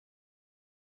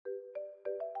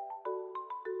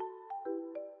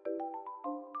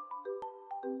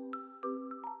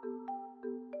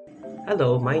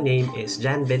Hello, my name is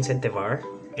Jan Vincent Tevar,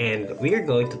 and we are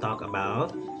going to talk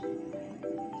about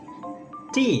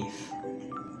teeth,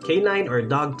 canine or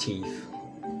dog teeth.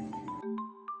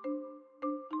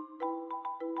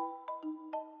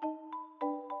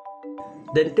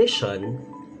 Dentition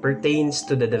pertains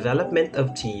to the development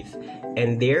of teeth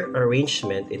and their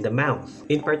arrangement in the mouth.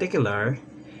 In particular,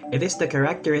 it is the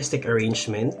characteristic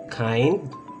arrangement, kind,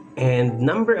 and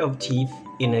number of teeth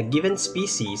in a given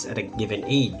species at a given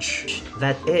age.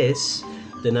 That is,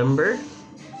 the number,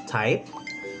 type,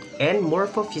 and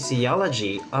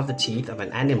morphophysiology of the teeth of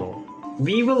an animal.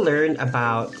 We will learn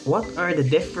about what are the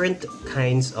different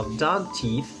kinds of dog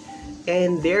teeth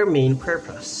and their main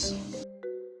purpose.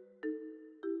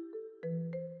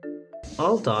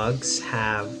 All dogs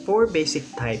have four basic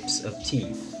types of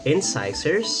teeth: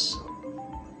 incisors,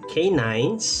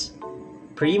 canines,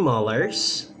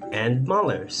 premolars, and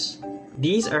molars.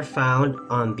 These are found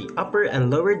on the upper and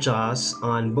lower jaws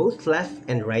on both left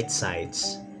and right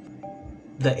sides.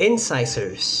 The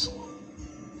incisors.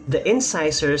 The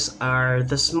incisors are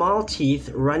the small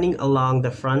teeth running along the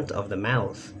front of the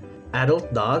mouth.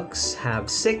 Adult dogs have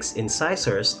 6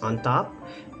 incisors on top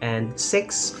and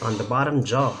 6 on the bottom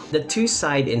jaw. The two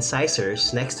side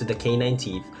incisors next to the canine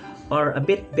teeth are a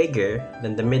bit bigger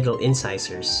than the middle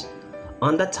incisors.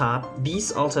 On the top,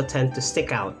 these also tend to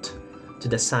stick out to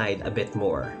the side a bit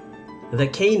more. The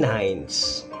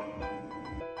canines.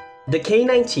 The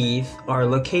canine teeth are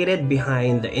located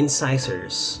behind the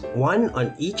incisors, 1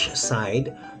 on each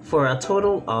side for a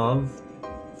total of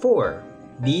 4.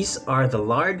 These are the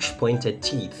large pointed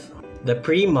teeth. The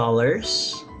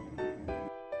premolars.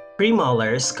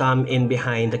 Premolars come in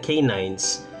behind the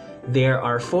canines. There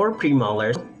are 4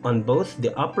 premolars on both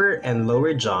the upper and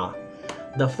lower jaw.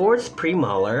 The 4th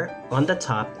premolar on the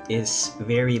top is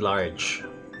very large.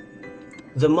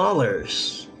 The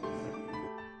molars.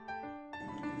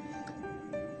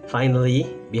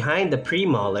 Finally, behind the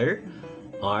premolar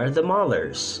are the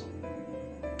molars.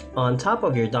 On top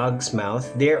of your dog's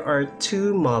mouth, there are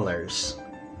 2 molars.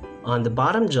 On the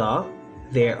bottom jaw,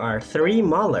 there are 3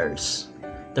 molars.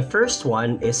 The first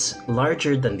one is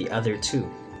larger than the other 2.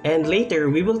 And later,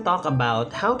 we will talk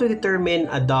about how to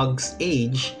determine a dog's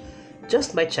age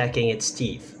just by checking its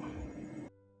teeth.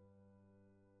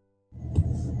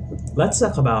 Let's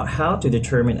talk about how to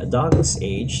determine a dog's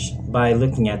age by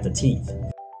looking at the teeth.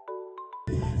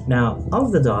 Now, all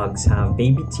of the dogs have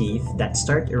baby teeth that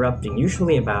start erupting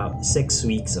usually about 6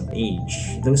 weeks of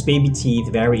age. Those baby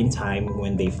teeth vary in time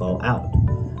when they fall out.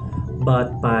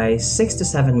 But by 6 to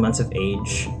 7 months of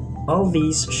age, all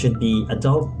these should be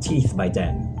adult teeth by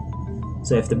then.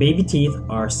 So if the baby teeth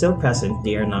are still present,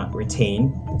 they are not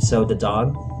retained, so the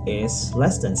dog is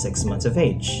less than 6 months of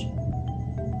age.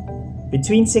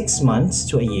 Between 6 months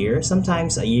to a year,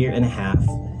 sometimes a year and a half,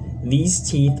 these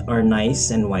teeth are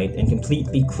nice and white and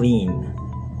completely clean.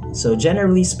 So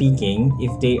generally speaking,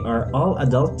 if they are all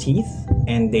adult teeth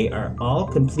and they are all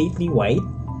completely white,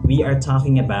 we are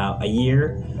talking about a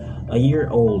year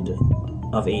old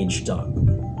of age dog.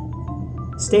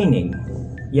 Staining.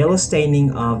 Yellow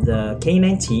staining of the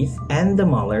canine teeth and the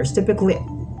molars typically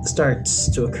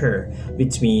starts to occur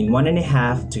between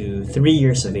 1.5 to 3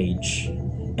 years of age.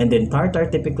 And then tartar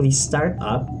typically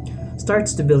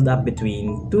starts to build up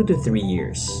between 2 to 3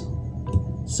 years.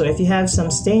 So if you have some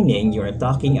staining, you are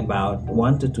talking about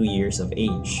 1 to 2 years of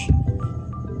age.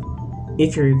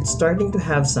 If you're starting to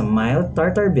have some mild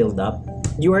tartar buildup,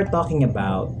 you are talking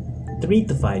about 3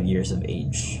 to 5 years of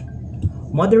age.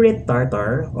 Moderate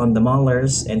tartar on the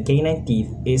molars and canine teeth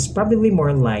is probably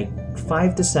more like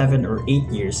 5 to 7 or 8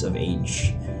 years of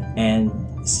age, and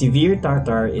severe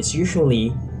tartar is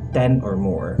usually 10 or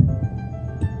more.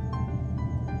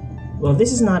 Well,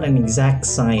 this is not an exact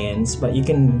science, but you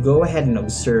can go ahead and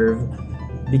observe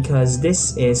because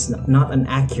this is not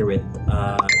an accurate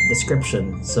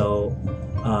description. So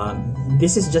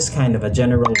this is just kind of a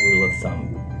general rule of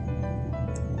thumb.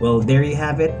 Well, there you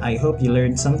have it. I hope you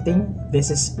learned something.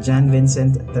 This is Jan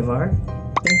Vincent Tevar.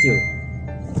 Thank you.